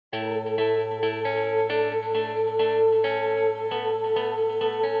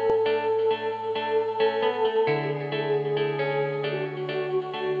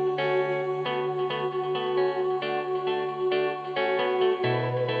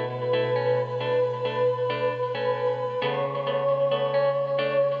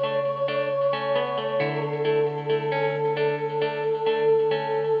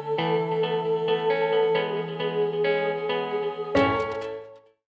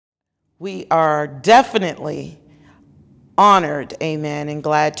We are definitely honored, amen, and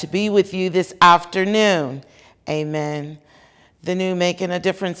glad to be with you this afternoon, amen. The new Making a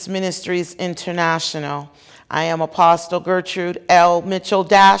Difference Ministries International. I am Apostle Gertrude L.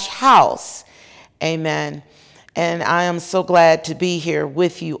 Mitchell-House, amen. And I am so glad to be here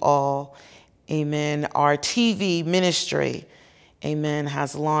with you all, amen. Our TV ministry, amen,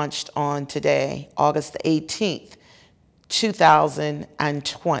 has launched on today, August the 18th,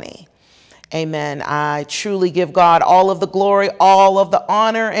 2020. Amen. I truly give God all of the glory, all of the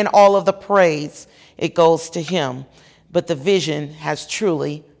honor, and all of the praise. It goes to him. But the vision has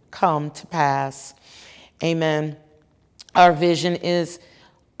truly come to pass. Amen. Our vision is,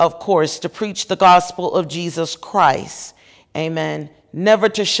 of course, to preach the gospel of Jesus Christ. Amen. Never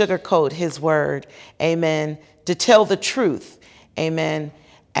to sugarcoat his word. Amen. To tell the truth. Amen.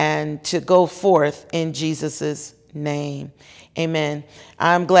 And to go forth in Jesus's name. Amen.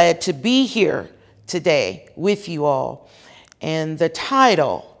 I'm glad to be here today with you all. And the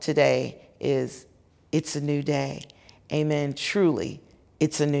title today is It's a New Day. Amen. Truly,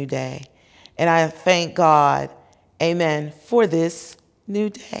 it's a new day. And I thank God, amen, for this new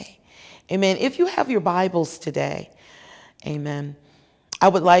day. Amen. If you have your Bibles today, amen, I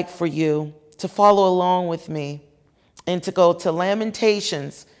would like for you to follow along with me and to go to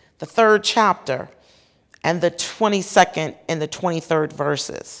Lamentations, the 3rd chapter, and the 22nd and the 23rd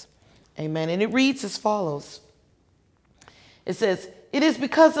verses. Amen. And it reads as follows. It says, "It is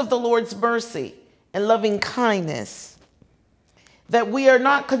because of the Lord's mercy and loving kindness that we are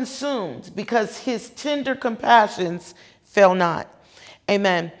not consumed, because his tender compassions fail not."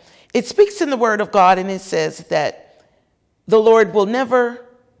 Amen. It speaks in the word of God, and it says that the Lord will never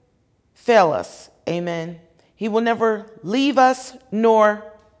fail us. Amen. He will never leave us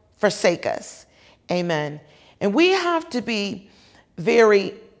nor forsake us. Amen. And we have to be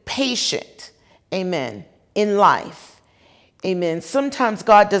very patient, amen, in life. Amen. Sometimes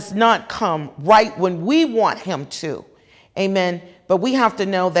God does not come right when we want him to. Amen. But we have to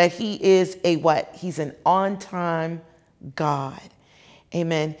know that he is a what? He's an on-time God.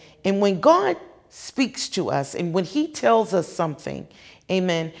 Amen. And when God speaks to us and when he tells us something,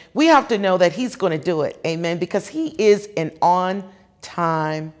 amen, we have to know that he's going to do it. Amen. Because he is an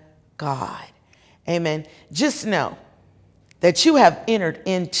on-time God. Amen. Just know that you have entered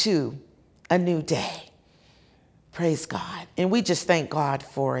into a new day. Praise God. And we just thank God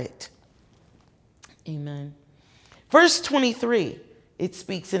for it. Amen. Verse 23, it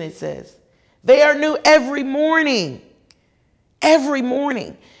speaks and it says, "They are new every morning." Every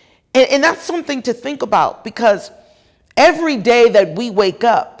morning. And that's something to think about, because every day that we wake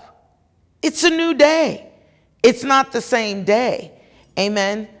up, it's a new day. It's not the same day.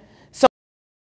 Amen.